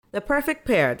The Perfect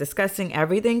Pair, discussing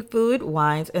everything food,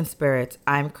 wines, and spirits.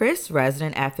 I'm Chris,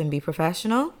 resident F&B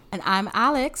professional. And I'm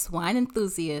Alex, wine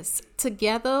enthusiast.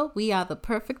 Together, we are the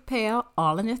perfect pair,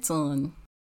 all in its own.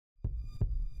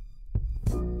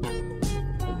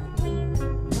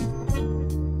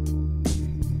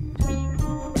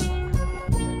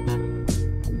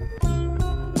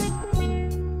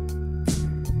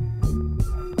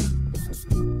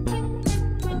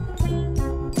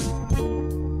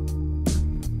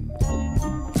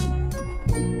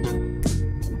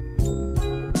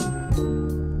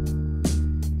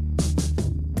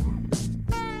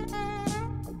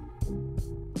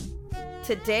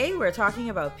 Today we're talking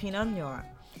about Pinot Noir,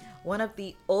 one of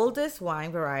the oldest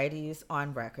wine varieties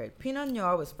on record. Pinot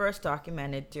Noir was first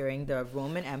documented during the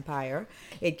Roman Empire.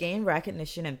 It gained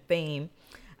recognition and fame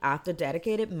after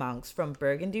dedicated monks from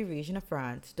Burgundy region of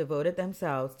France devoted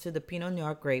themselves to the Pinot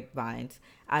Noir grapevines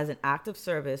as an act of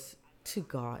service to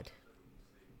God.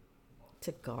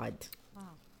 To God. Wow.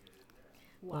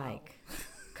 Like,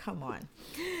 come on.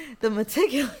 The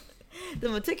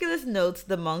meticulous notes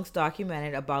the monks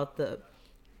documented about the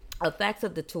effects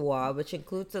of the terroir, which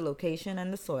includes the location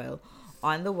and the soil,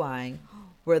 on the wine,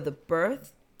 were the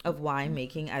birth of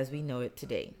winemaking as we know it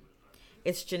today.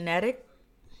 Its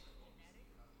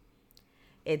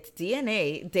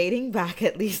DNA dating back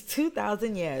at least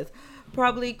 2,000 years,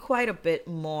 probably quite a bit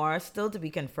more still to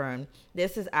be confirmed.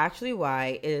 This is actually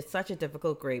why it is such a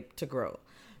difficult grape to grow.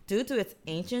 Due to its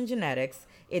ancient genetics,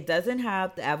 it doesn't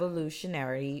have the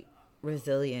evolutionary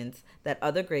resilience that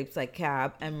other grapes like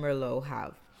Cab and Merlot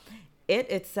have. It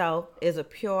itself is a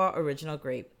pure original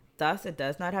grape. Thus, it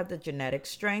does not have the genetic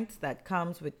strength that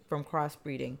comes from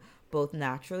crossbreeding, both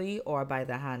naturally or by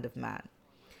the hand of man.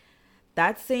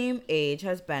 That same age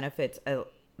has benefits,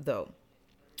 though.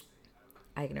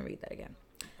 I'm going to read that again.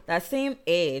 That same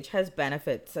age has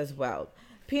benefits as well.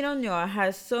 Pinot Noir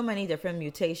has so many different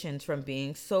mutations from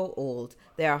being so old.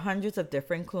 There are hundreds of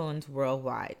different clones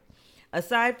worldwide.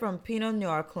 Aside from Pinot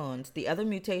Noir clones, the other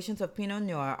mutations of Pinot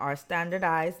Noir are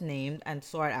standardized, named, and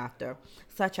sought after,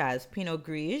 such as Pinot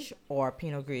Gris or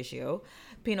Pinot Grigio,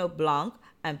 Pinot Blanc,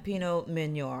 and Pinot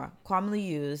Meunier, commonly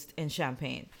used in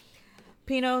Champagne.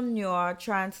 Pinot Noir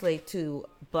translates to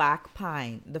black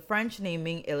pine. The French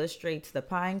naming illustrates the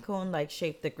pine cone-like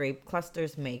shape the grape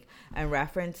clusters make and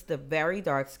reference the very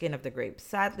dark skin of the grape.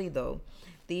 Sadly, though,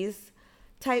 these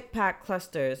tight-packed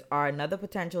clusters are another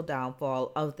potential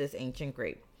downfall of this ancient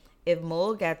grape. If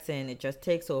mold gets in, it just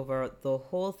takes over the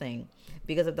whole thing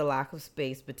because of the lack of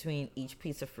space between each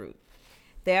piece of fruit.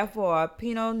 Therefore,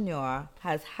 Pinot Noir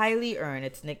has highly earned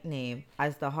its nickname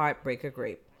as the heartbreaker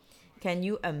grape. Can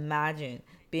you imagine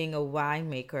being a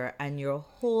winemaker and your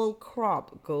whole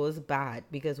crop goes bad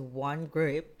because one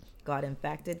grape got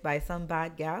infected by some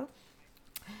bad gal?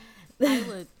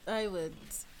 I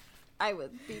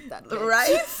would beat that bitch.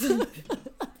 Right?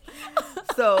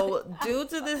 So, due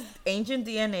to this ancient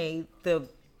DNA, the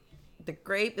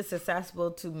grape is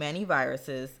susceptible to many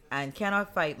viruses and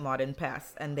cannot fight modern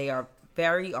pests, and they are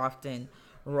very often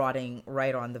rotting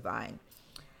right on the vine.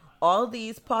 All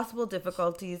these possible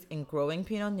difficulties in growing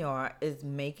Pinot Noir is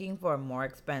making for a more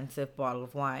expensive bottle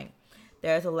of wine.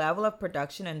 There is a level of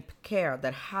production and care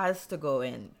that has to go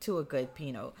into a good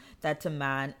Pinot that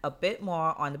demand a bit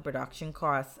more on the production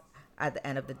costs at the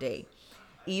end of the day.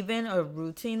 Even a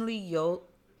routinely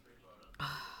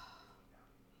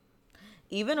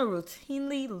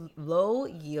low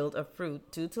yield of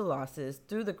fruit due to losses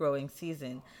through the growing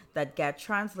season that get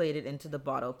translated into the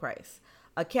bottle price.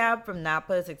 A Cab from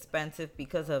Napa is expensive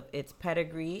because of its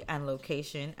pedigree and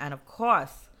location and, of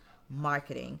course,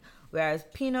 marketing, whereas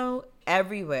Pinot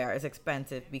everywhere is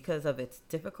expensive because of its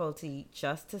difficulty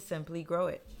just to simply grow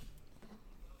it.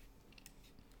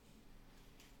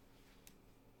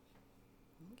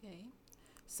 Okay,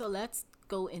 so let's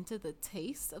go into the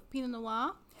taste of Pinot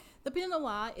Noir. The Pinot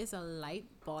Noir is a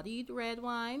light-bodied red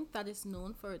wine that is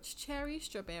known for its cherry,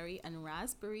 strawberry, and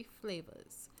raspberry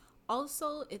flavors.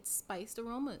 Also, its spiced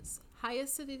aromas, high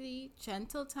acidity,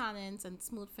 gentle tannins, and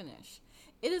smooth finish.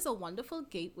 It is a wonderful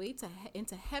gateway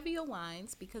into heavier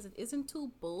wines because it isn't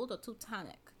too bold or too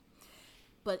tannic.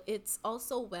 But it's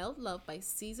also well loved by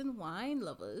seasoned wine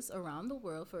lovers around the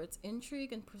world for its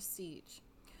intrigue and prestige.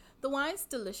 The wine's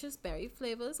delicious berry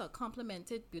flavors are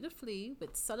complemented beautifully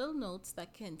with subtle notes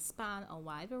that can span a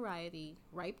wide variety: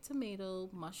 ripe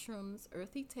tomato, mushrooms,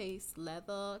 earthy taste,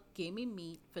 leather, gamey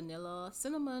meat, vanilla,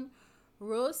 cinnamon,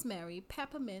 rosemary,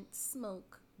 peppermint,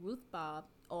 smoke, rhubarb,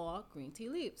 or green tea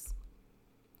leaves.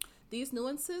 These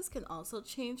nuances can also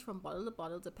change from bottle to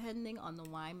bottle depending on the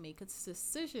winemaker's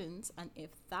decisions and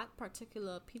if that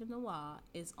particular Pinot Noir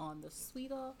is on the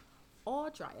sweeter or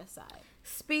drier side.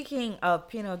 Speaking of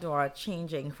Pinot Noir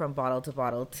changing from bottle to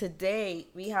bottle, today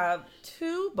we have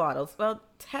 2 bottles. Well,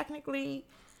 technically,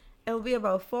 it'll be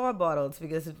about 4 bottles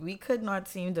because we could not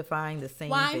seem to find the same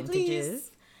Wine, vintages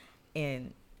please.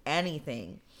 in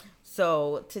anything.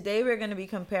 So today we're going to be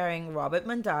comparing Robert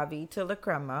Mondavi to La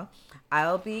Crema.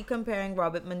 I'll be comparing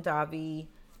Robert Mondavi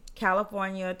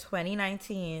California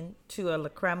 2019 to a La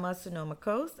Crema Sonoma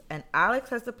Coast, and Alex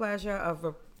has the pleasure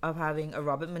of having a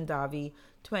Robert Mondavi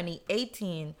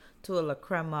 2018 to a La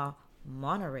Crema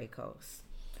Monterey Coast.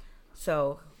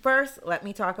 So first, let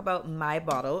me talk about my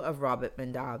bottle of Robert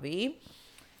Mondavi.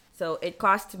 So it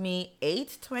cost me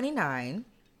 $8.29.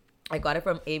 I got it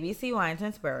from ABC Wines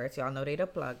and Spirits. Y'all know they the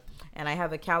plug. And I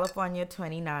have a California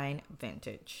 29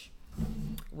 vintage.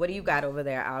 What do you got over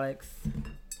there, Alex?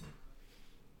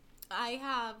 I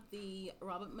have the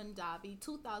Robert Mondavi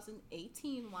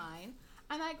 2018 wine,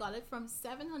 and I got it from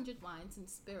 700 Wines and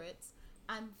Spirits,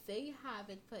 and they have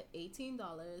it for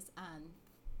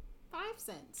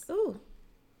 $18.05. Ooh,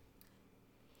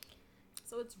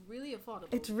 So it's really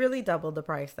affordable. it's really double the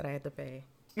price that I had to pay.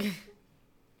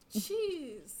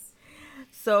 Jeez.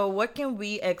 So what can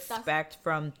we expect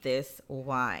from this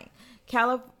wine?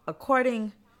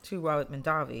 According to Robert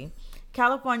Mondavi,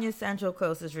 California's Central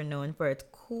Coast is renowned for its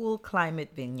cool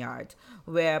climate vineyards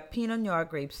where Pinot Noir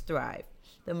grapes thrive.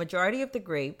 The majority of the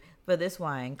grape for this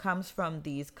wine comes from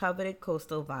these coveted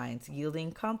coastal vines,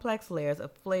 yielding complex layers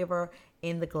of flavor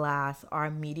in the glass. Our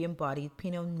medium-bodied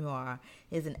Pinot Noir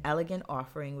is an elegant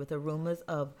offering with aromas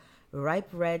of ripe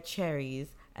red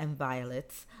cherries and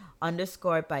violets,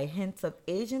 underscored by hints of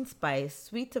Asian spice,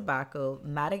 sweet tobacco,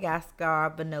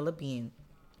 Madagascar vanilla bean.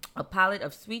 A palette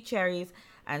of sweet cherries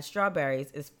and strawberries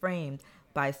is framed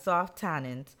by soft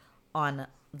tannins on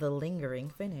the lingering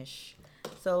finish.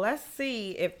 So let's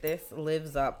see if this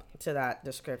lives up to that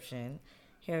description.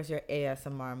 Here's your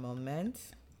ASMR moment.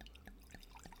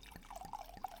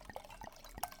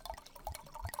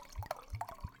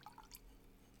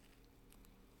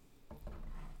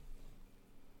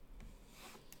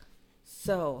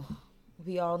 So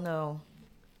we all know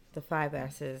the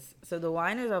 5S's. So the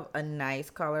wine is of a nice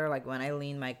color. Like when I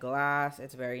lean my glass,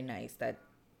 it's very nice. That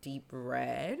deep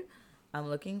red. I'm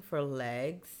looking for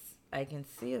legs. I can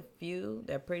see a few.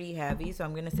 They're pretty heavy. So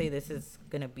I'm going to say this is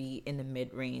going to be in the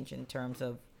mid-range in terms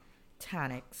of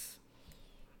tannics.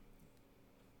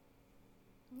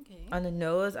 Okay. On the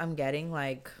nose, I'm getting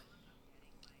like...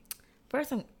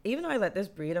 First, even though I let this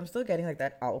breathe, I'm still getting like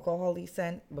that alcohol-y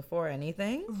scent before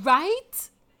anything. Right?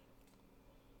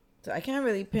 So I can't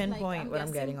really pinpoint I'm what I'm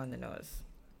guessing- getting on the nose.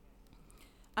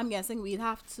 I'm guessing we'd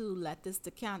have to let this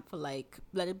decant for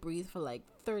let it breathe for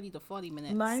 30 to 40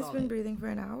 minutes. Mine's been solid. breathing for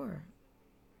an hour.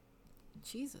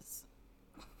 Jesus.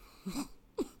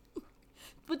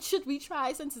 But should we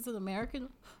try, since it's an American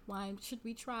wine, should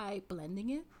we try blending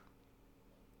it?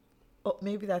 Oh,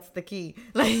 maybe that's the key.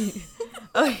 Like,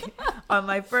 okay, on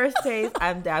my first taste,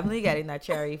 I'm definitely getting that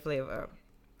cherry flavor.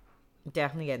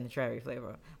 Definitely getting the cherry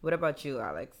flavor. What about you,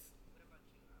 Alex?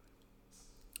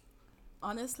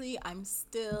 Honestly, I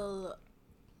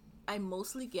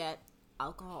mostly get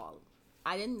alcohol.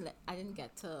 I didn't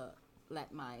get to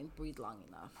let mine breathe long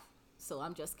enough. So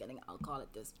I'm just getting alcohol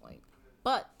at this point.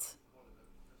 But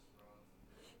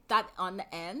that on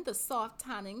the end, the soft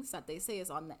tannings that they say is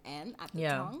on the end at the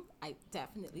tongue, I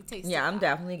definitely taste. Yeah, I'm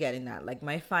definitely getting that. Like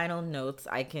my final notes,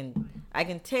 I can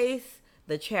taste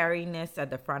the cherryness at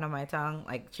the front of my tongue,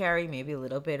 like cherry, maybe a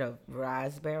little bit of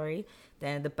raspberry.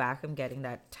 Then at the back, I'm getting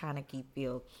that tannicky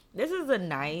feel. This is a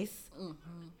nice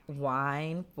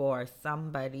wine for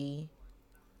somebody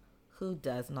who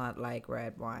does not like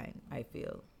red wine, I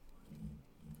feel.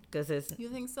 Because You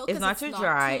think so? it's 'Cause not too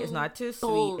dry, too it's not too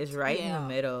bold. sweet, it's right in the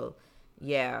middle.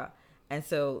 Yeah. And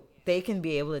so they can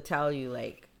be able to tell you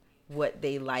like what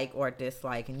they like or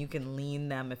dislike, and you can lean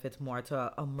them if it's more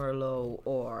to a Merlot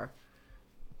or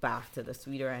back to the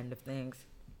sweeter end of things.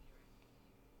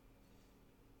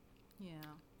 Yeah.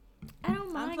 I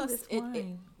don't mind plus this it-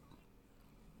 wine.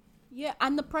 Yeah,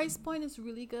 and the price point is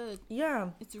really good. Yeah.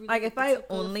 It's really Like good. if I It's a good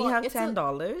only afford- have it's a-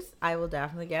 $10, I will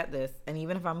definitely get this. And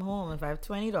even if I'm home, if I have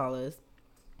 $20,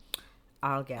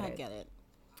 I'll get I it. get it.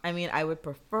 I mean, I would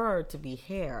prefer to be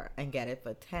here and get it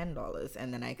for $10,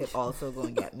 and then I could also go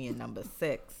and get me a number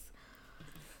 6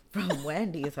 from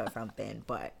Wendy's or something.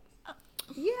 But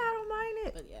yeah, I don't mind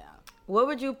it. But yeah. What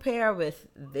would you pair with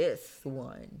this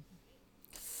one?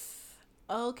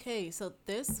 Okay, so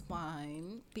this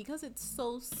wine, because it's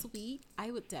so sweet,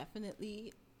 I would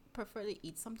definitely prefer to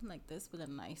eat something like this with a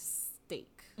nice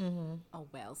steak, a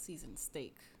well-seasoned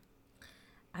steak.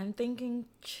 I'm thinking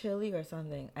chili or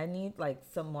something. I need like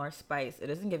some more spice. It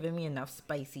isn't giving me enough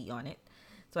spicy on it.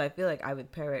 So I feel like I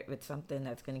would pair it with something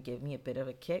that's going to give me a bit of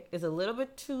a kick. It's a little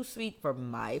bit too sweet for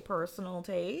my personal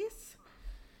taste.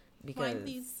 Because Wine,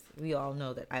 please. we all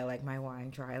know that I like my wine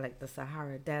dry like the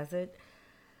Sahara Desert.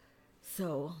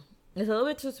 So it's a little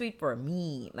bit too sweet for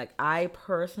me. Like I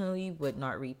personally would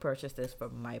not repurchase this for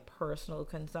my personal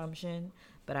consumption,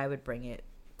 but I would bring it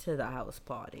to the house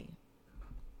party.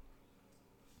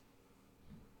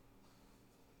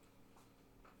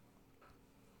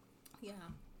 Yeah,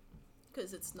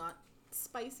 because it's not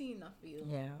spicy enough for you.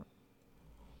 Yeah.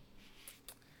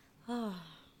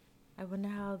 I wonder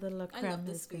how the La I love Creme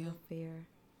this is for going to you. fare.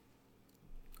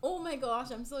 Oh my gosh,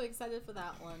 I'm so excited for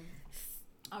that one.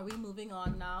 Are we moving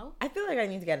on now? I feel like I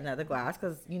need to get another glass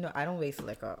because, I don't waste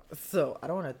liquor. So I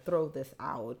don't want to throw this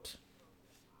out.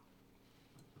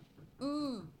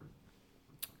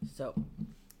 So,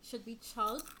 Should we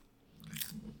chug?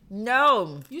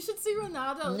 no. You should see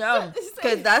Ronaldo. No. Say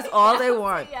Because that's all they yes,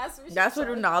 want. yes, we should That's what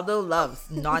chug. Ronaldo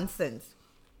loves. Nonsense.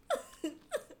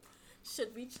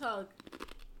 Should we chug?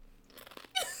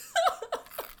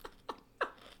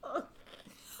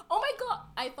 Oh my god!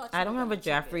 I thought you I don't were have a gonna chug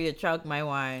Jeffrey to chug my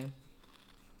wine.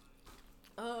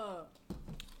 it.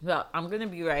 Well, I'm going to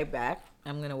be right back.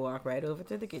 I'm going to walk right over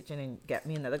to the kitchen and get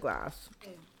me another glass.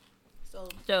 Okay. So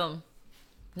So,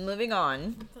 moving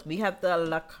on, we have the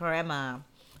La Crema.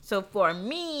 So, for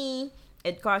me,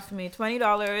 it cost me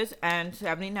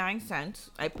 $20.79.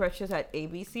 I purchased at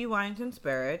ABC Wines and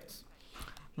Spirits.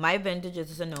 My vintage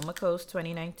is a Sonoma Coast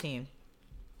 2019.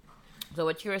 So,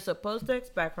 what you're supposed to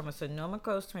expect from a Sonoma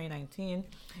Coast 2019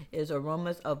 is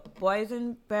aromas of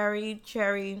boysenberry,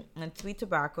 cherry, and sweet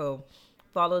tobacco,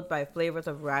 followed by flavors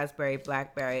of raspberry,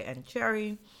 blackberry, and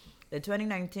cherry. The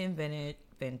 2019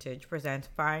 vintage presents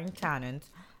fine tannins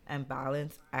and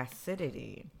balanced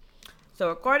acidity. So,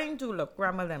 according to La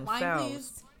Crema wine, themselves,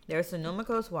 please. their Sonoma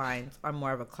Coast wines are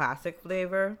more of a classic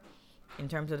flavor in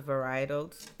terms of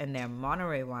varietals, and their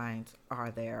Monterey wines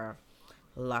are their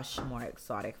lush, more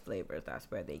exotic flavors. That's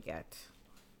where they get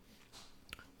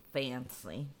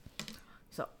fancy.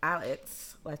 So,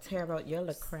 Alex, let's hear about your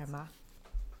La Crema.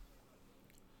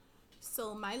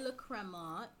 So my La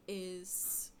Crema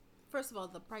is, first of all,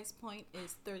 the price point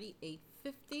is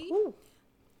 $38.50, Ooh.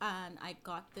 and I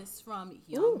got this from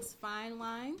Young's Fine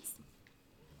Wines.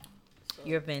 So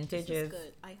Your vintage this is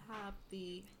good. I have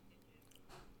the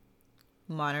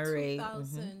Monterey.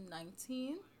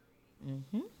 2019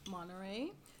 Mm-hmm.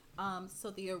 Monterey.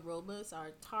 So the aromas are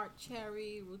tart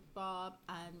cherry, rhubarb,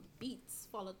 and beets,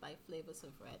 followed by flavors of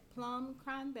red plum,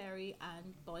 cranberry,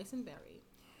 and boysenberry.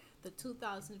 The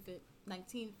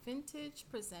 2019 vintage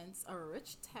presents a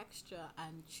rich texture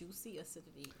and juicy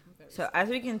acidity. So as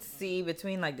we can see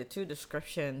between like the two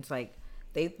descriptions, like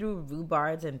they threw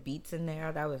rhubards and beets in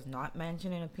there that was not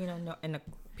mentioned in a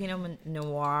Pinot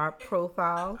Noir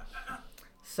profile.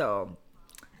 So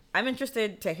I'm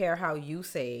interested to hear how you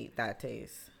say that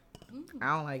tastes. I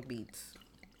don't like beets.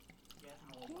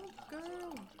 Oh,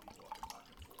 girl.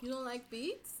 You don't like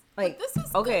beets? Like, But this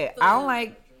is okay, good, I don't though.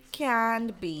 like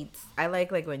canned beets. I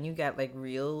like when you get like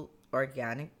real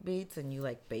organic beets and you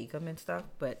like bake them and stuff.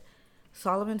 But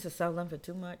Solomon to sell them for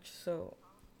too much, so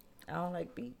I don't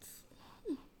like beets.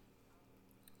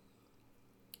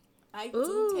 I do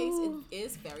Ooh. taste it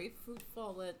is very fruit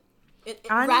forward.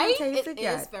 I right? never tasted It it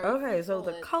yet. is very Okay, fruit so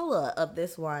the forward. color of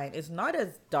this wine is not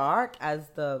as dark as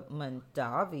the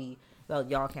Mondavi. Well,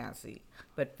 y'all can't see,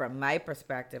 but from my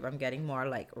perspective, I'm getting more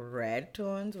like red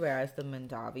tones, whereas the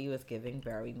Mondavi was giving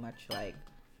very much like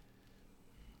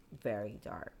very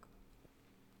dark.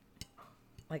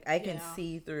 Like I can Yeah.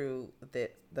 see through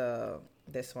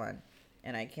this one,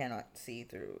 and I cannot see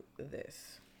through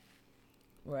this.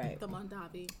 Right. The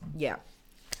Mondavi. Yeah.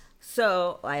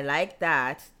 So I like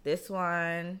that. This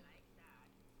one.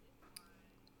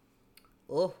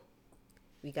 Oh,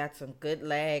 we got some good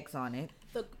legs on it.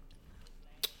 The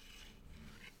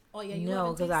Oh yeah, you No,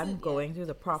 haven't because tasted I'm it yet. going through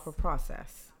the proper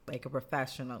process like a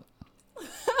professional.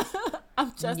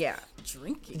 I'm just Yeah,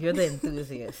 drinking. you're the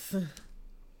enthusiast.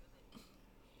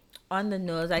 On the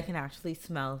nose, I can actually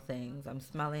smell things. I'm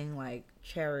smelling like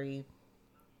cherry.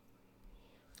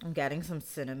 I'm getting some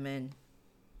cinnamon.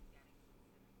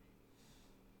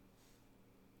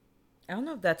 I don't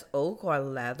know if that's oak or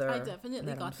leather. I definitely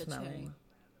that got I'm the smelling. cherry.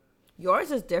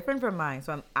 Yours is different from mine,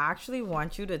 so I'm actually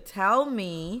want you to tell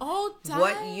me Oh,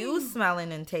 what you dang.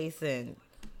 smelling and tasting,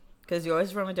 because yours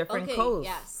is from a different Okay, coast.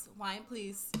 yes. Wine,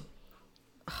 please.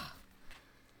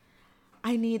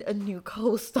 I need a new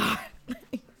co-star.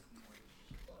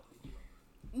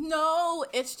 No,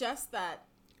 it's just that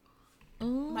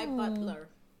my Mm. butler.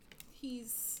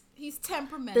 he's The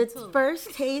temperamental.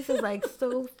 first taste is like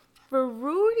so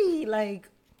fruity. Like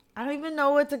I don't even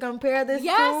know what to compare this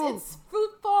Yes, to. it's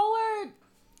fruit forward.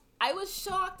 I was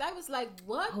shocked. I was like,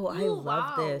 what? Oh, I Ooh,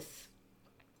 love wow. this.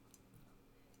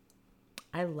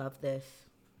 I love this.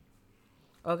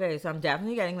 Okay, so I'm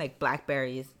definitely getting like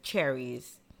blackberries,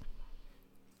 cherries.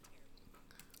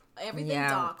 Everything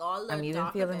dark, all the I'm even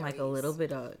darker feeling like a berries. little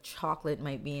bit of chocolate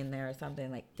might be in there or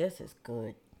something. Like this is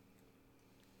good.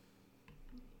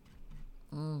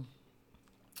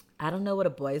 I don't know what a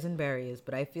boysenberry is,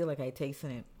 but I feel like I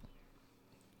tasted it.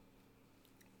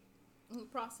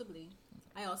 Possibly.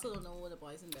 I also don't know what a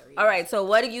boysenberry is. All right, so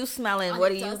what are you smelling? And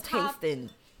What are it you does have- tasting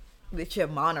with your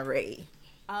Monterey?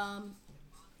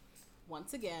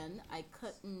 Once again, I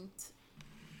couldn't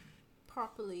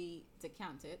properly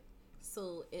decant it,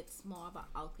 so it's more of an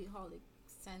alcoholic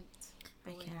scent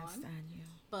I going can't on. stand you.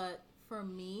 But for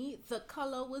me, the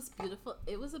color was beautiful.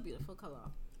 It was a beautiful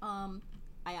color.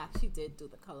 I actually did do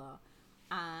the color,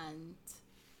 and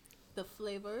the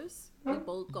flavors, we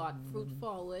both got fruit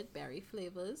forward berry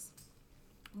flavors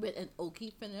with an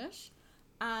oaky finish,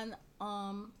 and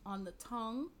on the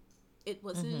tongue, it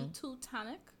wasn't too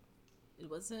tannic. It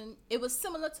was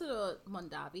similar to the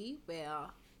Mondavi,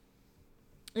 where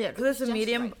Yeah, because it's a Just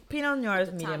medium. right. Pinot Noir is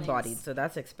The medium tannins. bodied, so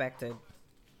that's expected.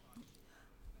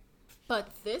 but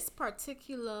this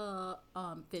particular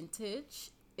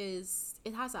vintage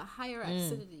it has a higher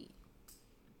acidity.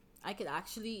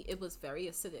 It was very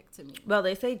acidic to me. Well,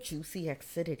 they say juicy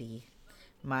acidity.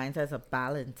 Mine has a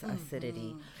balanced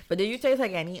acidity. But did you taste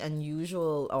like any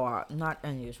unusual or not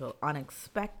unusual,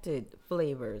 unexpected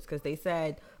flavors? Because they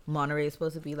said Monterey is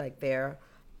supposed to be like their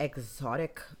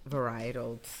exotic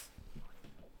varietals.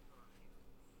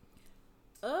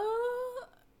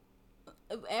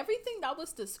 Everything that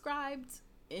was described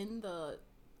in the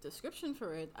description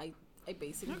for it, I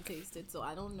basically tasted. So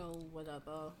I don't know what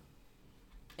other.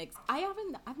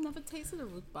 I've never tasted a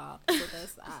rhubarb, so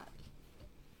there's that.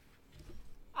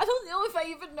 I don't know if I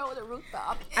even know what a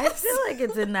rhubarb is. I feel like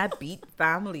it's in that beet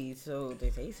family, so the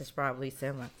taste is probably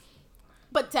similar.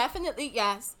 But definitely,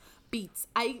 yes, beets.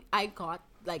 I got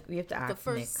like We have to ask the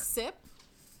first Nick. sip.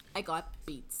 I got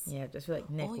beets. Yeah, just feel like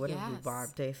Nick, Oh, what does yes.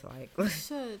 rhubarb taste like?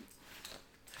 Should.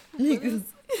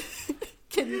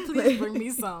 Can you please bring me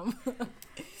some?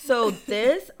 So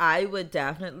this I would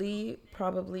definitely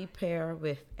probably pair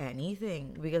with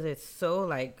anything because it's so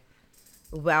like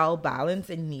well balanced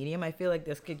and medium. I feel like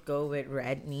this could go with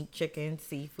red meat, chicken,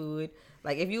 seafood.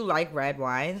 Like if you like red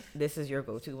wine, this is your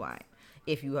go-to wine.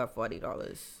 If you have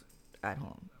 $40 at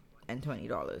home and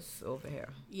 $20 over here,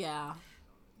 Yeah.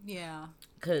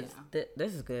 because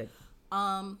this is good.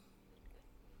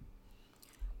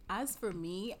 As for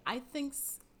me, I think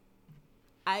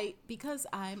because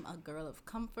I'm a girl of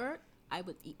comfort, I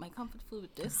would eat my comfort food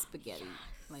with this spaghetti.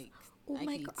 Like, Oh I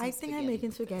my could god! eat some I think I'm making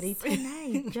with spaghetti this.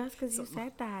 tonight just because you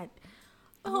said that.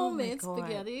 Homemade my God.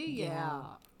 spaghetti, yeah.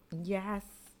 Yes,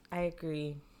 I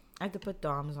agree. I have to put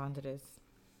Doms onto this.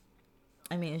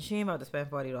 I mean, she ain't about to spend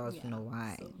 $40 for Yeah, no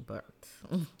wine, so- but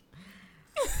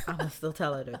I'm gonna still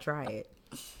tell her to try it.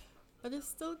 But it's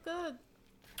still good.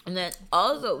 And then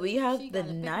also we have She the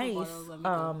gotta pick the nice bottles when we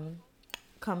go.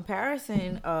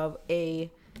 comparison of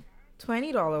a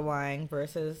 $20 wine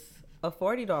versus a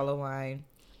 $40 wine,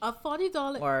 A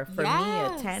 $40, or for me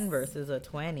a 10 yes. versus a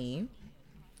 20.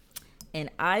 And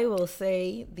I will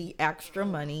say the extra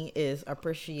money is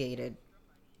appreciated.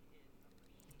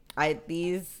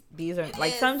 These are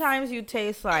like is. sometimes you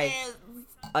taste like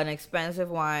an expensive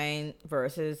wine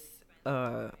versus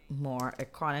a more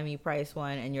economy price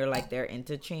one, and you're like they're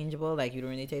interchangeable, like you don't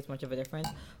really taste much of a difference.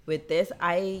 With this,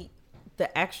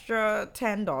 the extra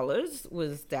 $10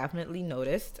 was definitely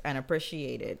noticed and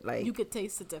appreciated. Like You could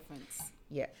taste the difference.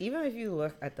 yeah, even if you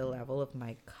look at the level of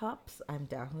my cups, I'm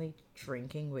definitely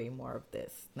drinking way more of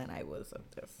this than I was of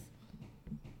this.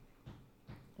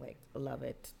 Like, love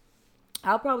it.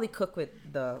 I'll probably cook with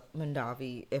the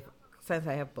Mondavi since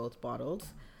I have both bottles.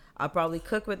 I'll probably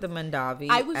cook with the Mondavi.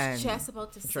 I was and just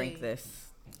about to drink say, this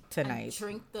and tonight.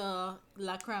 drink the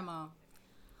La Crema.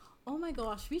 Oh my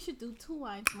gosh, we should do 2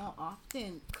 wines more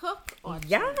often. Cook or drink?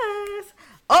 Yes.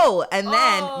 Oh, and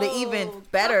then the even Oh,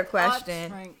 better cook or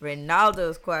question, drink.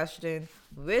 Ronaldo's question: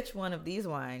 which one of these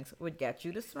wines would get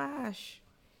you to smash?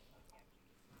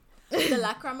 The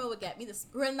La Crema would get me this.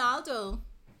 Ronaldo,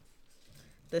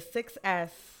 The 6S.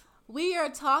 we are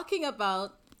talking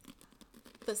about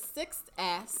the 6th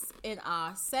S in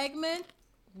our segment.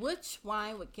 Which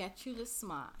wine would get you to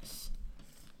smash?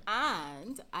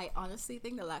 And I honestly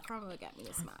think the La Crema would get me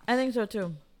to smash. I think so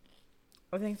too.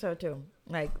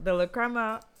 Like the La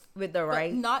Crema with the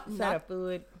right not- set not- of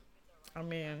food. I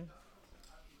mean,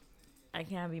 I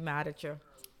can't be mad at you.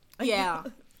 Yeah,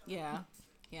 yeah,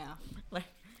 yeah. Like,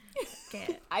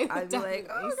 can't. I would I'd be like,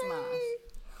 definitely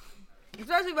smash.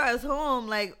 especially if I was home,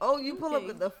 like, oh, you pull up Okay.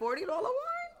 with the $40 wine?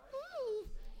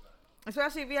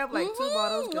 Especially if you have like two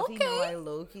bottles, because he know I Okay.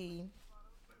 low key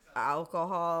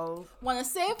alcohol Want to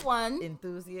save one?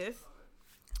 enthusiast.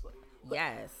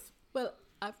 Yes. Well,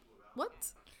 what?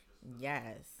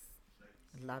 Yes.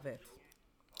 Love it.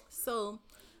 So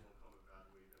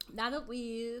now that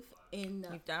we've We've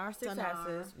done our done our-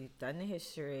 successes, we've done the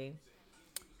history,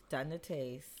 done the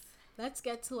taste. let's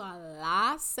get to our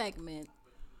last segment.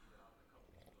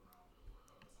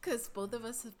 Because both of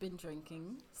us have been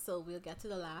drinking. So we'll get to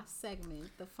the last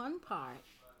segment, the fun part.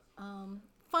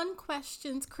 Fun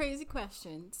questions, crazy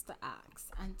questions to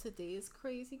ask. And today's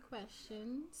crazy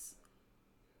questions.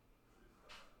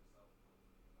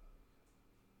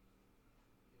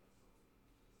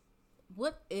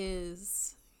 What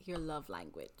is your love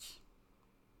language?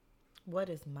 What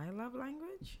is my love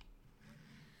language?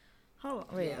 Hold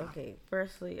on, wait, Yeah. okay.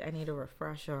 Firstly, I need a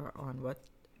refresher on what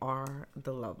are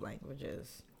the love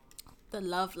languages. The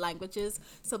love languages.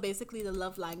 So basically, the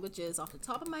love languages, off the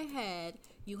top of my head,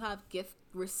 you have gift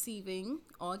receiving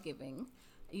or giving,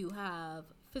 you have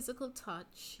physical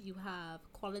touch, you have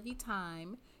quality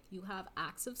time, you have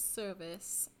acts of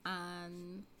service,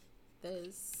 and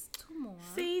there's two more.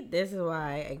 See, this is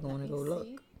why I'm going to Let go me look.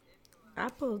 see. I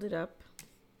pulled it up.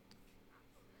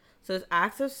 So it's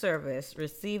acts of service,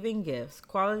 receiving gifts,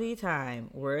 quality time,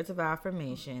 words of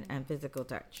affirmation, and physical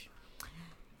touch.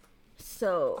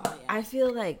 So Oh, yeah. I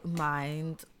feel like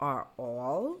mine are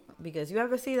all, because you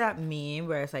ever see that meme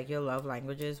where it's like your love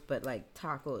languages, but like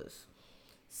tacos.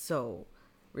 So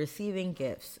receiving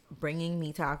gifts, bringing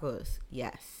me tacos,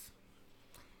 yes.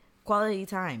 Quality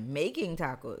time, making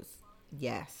tacos,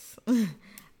 yes.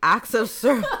 Acts of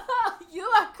service. You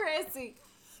are crazy.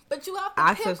 But you have to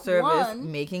Acts pick of service,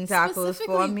 one. making tacos for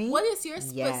Specifically, me. what is your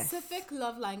Yes. specific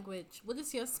love language? What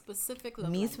is your specific love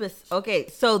Me language? okay,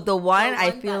 so the one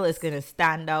I one feel is that's- gonna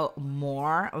stand out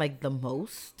more, like the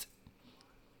most,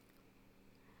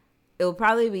 it will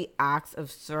probably be acts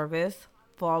of service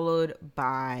followed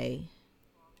by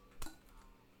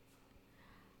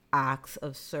acts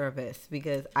of service,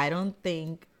 because I don't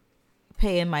think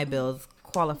paying my bills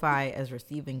qualify as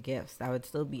receiving gifts. That would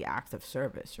still be acts of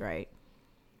service, right?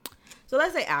 So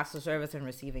let's say acts of service and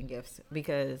receiving gifts,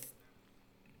 because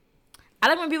I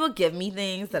like when people give me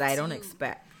things that I don't You.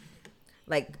 expect.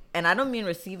 Like, and I don't mean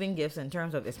receiving gifts in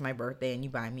terms of it's my birthday and you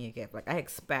buy me a gift. Like, I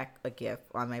expect a gift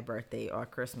on my birthday or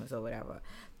Christmas or whatever.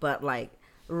 But like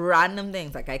random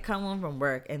things, like I come home from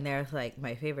work and there's like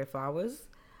my favorite flowers.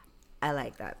 I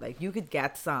like that. Like, you could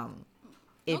get some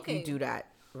if Okay. you do that,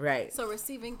 right? So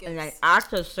receiving gifts. And like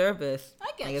act of service,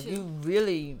 I get like if you. you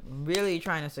really, really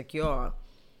trying to secure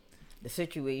the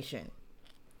situation.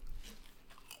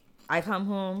 I come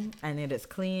home and it is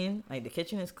clean, like the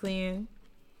kitchen is clean.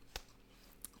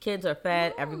 Kids are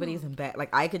fed, everybody's in bed. Like,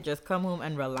 I could just come home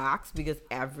and relax because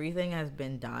everything has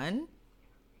been done.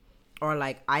 Or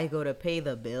like I go to pay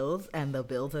the bills and the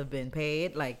bills have been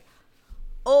paid. Like,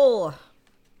 oh,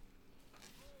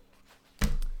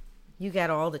 you get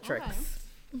all the tricks.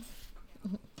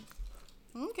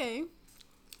 Okay.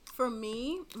 For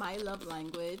me, my love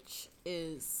language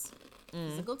is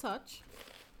physical touch.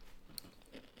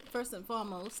 First and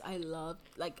foremost, I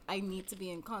need to be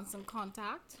in constant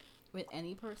contact with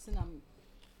any person I'm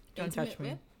Don't intimate touch me.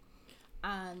 with.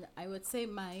 And I would say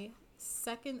my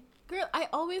second, girl, I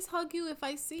always hug you if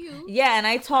I see you. Yeah, and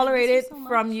I tolerate you it so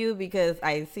from much. you because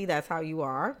I see that's how you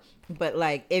are. But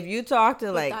like, if you talk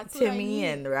to like that's what I Timmy need.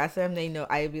 and the rest of them, they know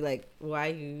I'd be like, why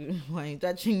you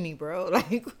touching me, bro?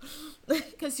 Like,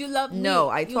 Because you love me. No,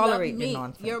 I You love tolerate your me.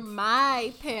 nonsense. You're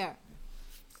my pair.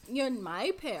 You're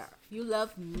my pair. You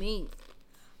love me.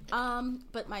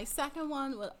 But my second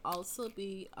one will also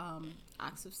be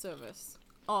acts of service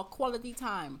or quality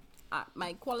time.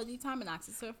 My quality time and acts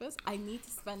of service. I need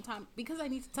to spend time because I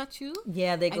need to touch you.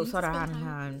 yeah, they I go need to sort of spend hand in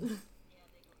time- hand.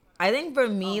 I think for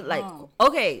me, like, Uh-huh.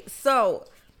 okay, so,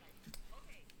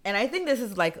 and I think this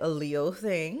is like a Leo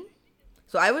thing.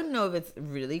 So I wouldn't know if it's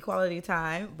really quality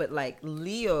time, but like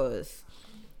Leos,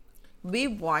 we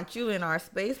want you in our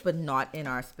space, but not in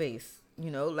our space. You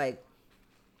know, like,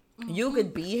 you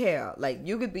could be here. Like,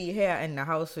 you could be here in the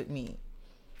house with me,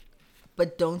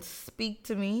 but don't speak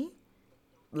to me.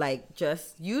 Like,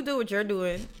 just you do what you're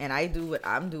doing and I do what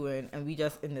I'm doing, and we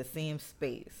just in the same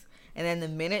space. And then the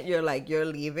minute you're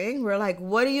leaving, we're like,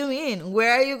 what do you mean?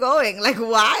 Where are you going? Like,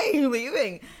 why are you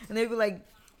leaving? And they'd be like,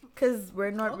 because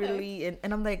we're not Okay. really in.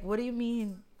 And I'm like, what do you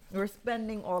mean? We're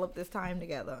spending all of this time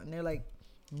together. And they're like,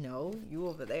 no, you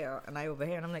over there and I over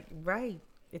here. And I'm like, right,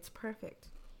 it's perfect.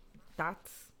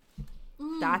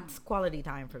 That's quality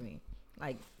time for me.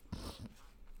 Like,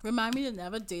 remind me to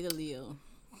never date a Leo.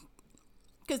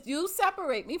 Because you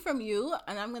separate me from you,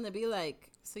 and I'm going to be like,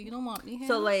 so you don't want me here?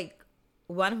 so like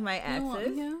one of my don't want me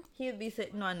exes, here? he would be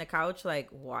sitting on the couch like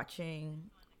watching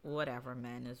whatever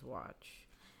man is watch,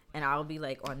 and I'll be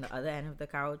like on the other end of the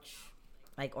couch,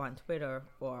 like on Twitter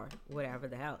or whatever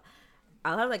the hell.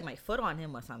 I'll have like my foot on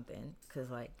him or something,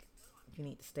 because like you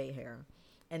need to stay here,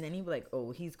 and then he'd be like,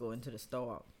 oh, he's going to the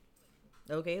store.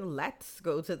 Okay, let's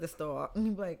go to the store. And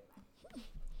he'd be like,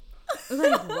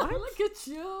 what? Look at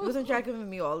you. You wasn't tracking for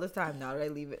me all this time. Now that I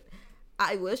leave it,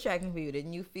 I was tracking for you.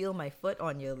 Didn't you feel my foot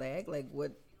on your leg? Like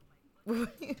what? What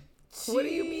do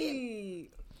you mean? Gee.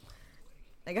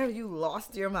 Like, have you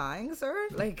lost your mind, sir?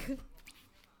 Like,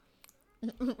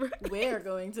 We're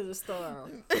going to the store.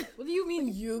 What do you mean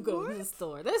you go to the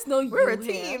store? There's no We're you a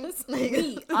here. team. It's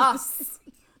me, us.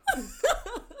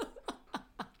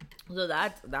 so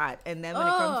that's that. And then when it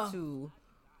comes to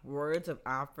words of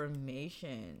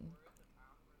affirmation,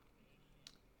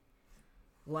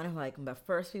 one of like the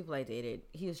first people I dated,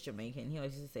 he was Jamaican. He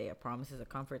always used to say, "A promise is a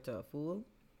comfort to a fool."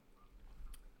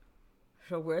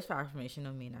 So words of affirmation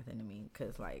don't mean nothing to me,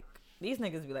 because like these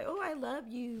niggas be like, "Oh, I love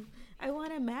you, I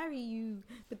want to marry you,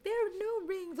 but there are no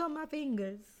rings on my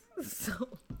fingers."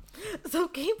 So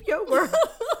keep your words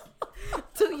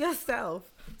to yourself.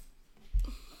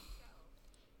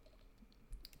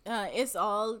 It's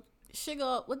all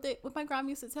sugar. What my grandma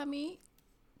used to tell me,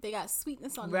 they got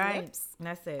sweetness on their Right. lips.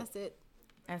 That's it. That's it.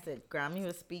 That's it. Grammy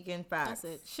was speaking facts. That's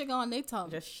it. Sugar on their tongue.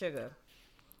 Just sugar.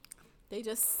 They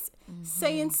just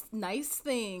saying nice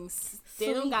things. They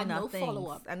don't Sweet got no nothings. follow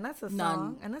up. And that's a None.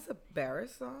 song. And that's a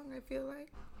Barris song, I feel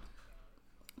like.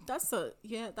 That's a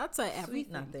everything.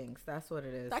 Sweet nothings. That's what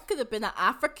it is. That could have been an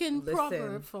African Listen.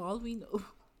 proverb for all we know.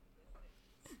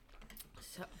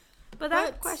 So, but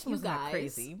that But question you was not guys-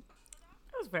 crazy.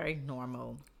 It was very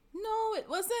normal. No, it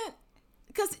wasn't.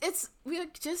 Because we're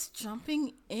just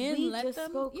jumping in. We Let just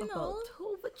them, spoke you about know.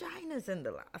 2 vaginas in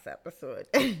the last episode.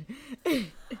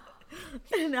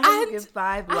 And I give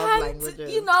 5 love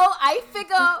languages. You know, I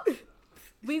figure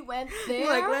we went there.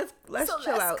 You're like, let's so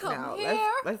chill let's out come now.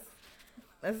 here.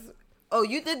 Let's. Oh,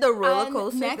 you did the roller And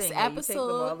coaster next thing. Yeah, you take them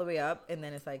episode- all the way up, and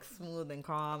then it's like smooth and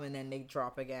calm, and then they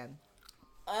drop again.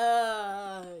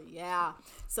 Yeah.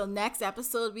 So next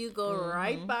episode we'll go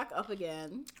right back up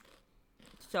again.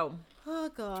 So Oh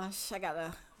gosh, I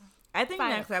gotta. I think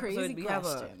Find a next episode crazy we have a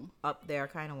question. up there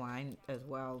kind of wine as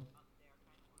well.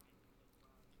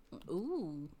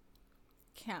 Ooh,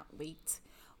 can't wait.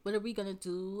 What are we gonna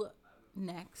do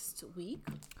next week?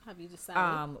 Have you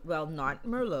decided? Well, not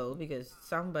Merlot, because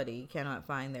somebody cannot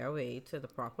find their way to the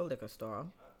proper liquor store.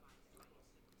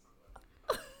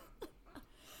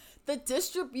 The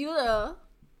distributor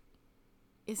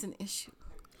is an issue.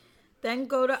 Then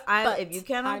go to But if you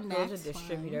cannot our go to next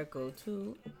distributor, go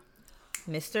to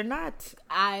Mr. Nut.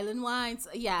 Island Wines.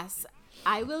 Yes,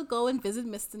 I will go and visit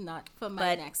Mr. Nut for my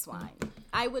But- next wine.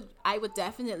 I would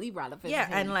definitely rather visit Yeah,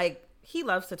 him. and like he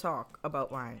loves to talk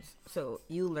about wines, so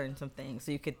you learn some things,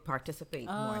 so you could participate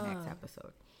more next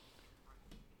episode.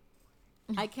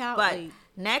 I can't But wait.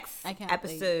 next I can't wait.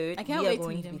 episode, I can't we are wait to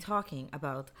going meet to be him. talking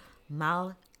about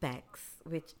Malbecs,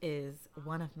 which is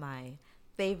one of my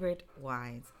favorite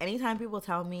wines. Anytime people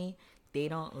tell me they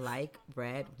don't like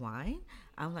red wine,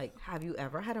 I'm like, have you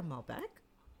ever had a Malbec?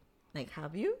 Like,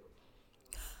 have you?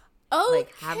 Okay,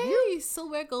 like, have you? so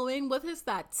we're going. What is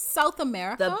that? South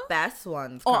America? The best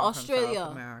ones Or come Australia. from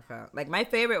South America. Like, my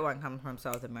favorite one comes from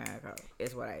South America,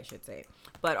 is what I should say.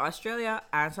 But Australia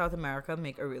and South America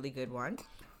make a really good one.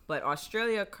 But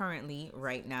Australia currently,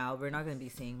 right now, we're not going to be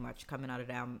seeing much coming out of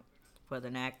them for the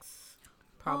next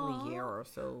probably year or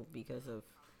so, because of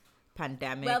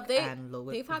pandemic Well, and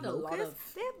they've had a lot locusts.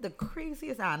 of- They have the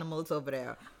craziest animals over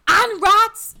there. And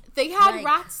rats. They had Like-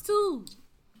 rats too.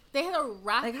 They had a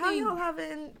rat Like, how thing. y'all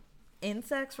having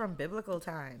insects from biblical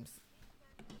times?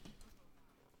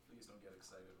 Please don't get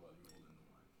excited while you're holding the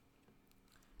wine.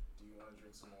 Do you want to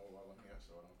drink some more while I'm here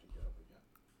so I don't have to get up again?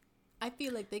 I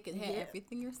feel like they could hear Yeah.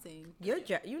 everything you're saying.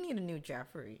 You need a new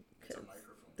Jeffrey. 'Cause a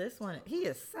microphone. this one, he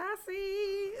is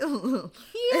sassy.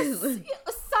 He is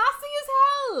sassy as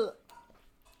hell.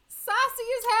 Sassy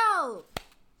as hell.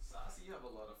 Sassy have a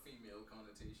lot of female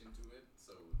connotation to it,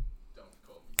 so don't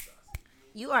call me sassy.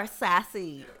 You are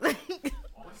sassy. All I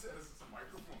said is it's a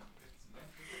microphone. It's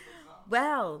meant to pick us up.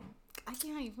 Well, I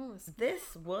can't even respond.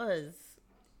 this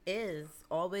is,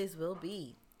 always will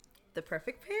be the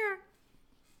perfect pair.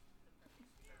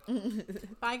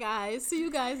 Bye, guys. See you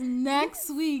guys next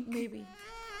week. Maybe.